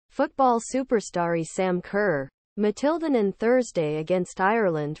Football superstar Sam Kerr. Matildanen Thursday against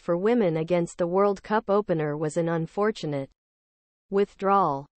Ireland for women against the World Cup opener was an unfortunate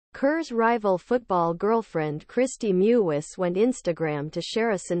withdrawal. Kerr's rival football girlfriend Kristen Mewis went Instagram to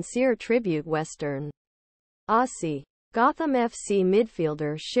share a sincere tribute. Western Aussie Gotham FC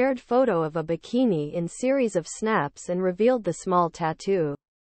midfielder shared photo of a bikini in series of snaps and revealed the small tattoo,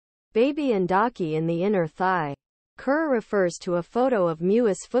 baby and Docky, in the inner thigh. Kerr refers to a photo of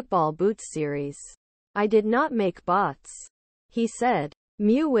Mewis' football boots series. "I did not make bots," he said.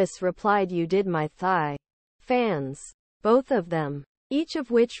 Mewis replied, "You did my thigh." Fans, both of them, each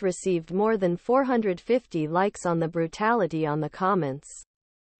of which received more than 450 likes on the brutality on the comments.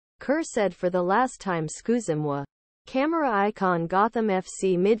 Kerr said, "For the last time, excusez-moi." Camera icon Gotham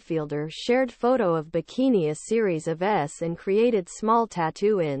FC midfielder shared photo of bikini, a series of S, and created small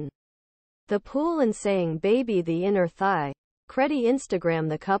tattoo in the pool and saying "baby" the inner thigh. Kredi Instagram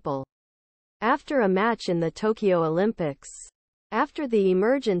the couple. After a match in the Tokyo Olympics. After the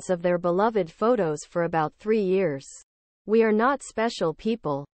emergence of their beloved photos for about 3 years. "We are not special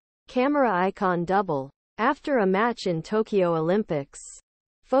people." Camera icon double. After a match in Tokyo Olympics.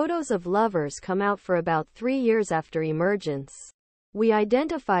 Photos of lovers come out for about 3 years after emergence. "We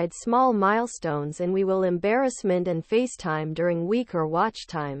identified small milestones and we will embarrassment and FaceTime during week or watch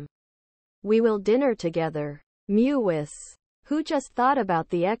time. We will dinner together." Mewis, who just thought about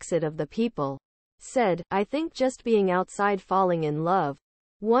the exit of the people, said, "I think just being outside falling in love.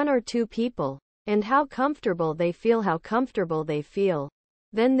 1 or 2 people. And how comfortable they feel.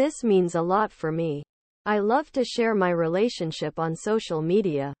 Then this means a lot for me. I love to share my relationship on social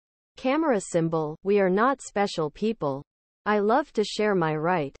media." Camera symbol, "We are not special people. I love to share my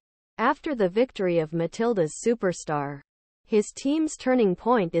right." After the victory of Matilda's superstar, his team's turning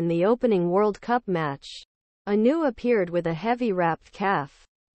point in the opening World Cup match, Anu appeared with a heavy wrapped calf.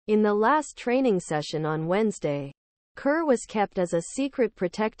 In the last training session on Wednesday, Kerr was kept as a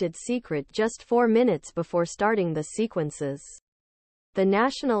protected secret just 4 minutes before starting the sequences. The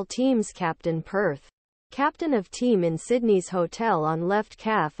national team's captain Perth, captain of team in Sydney's hotel on left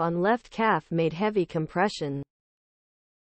calf made heavy compression.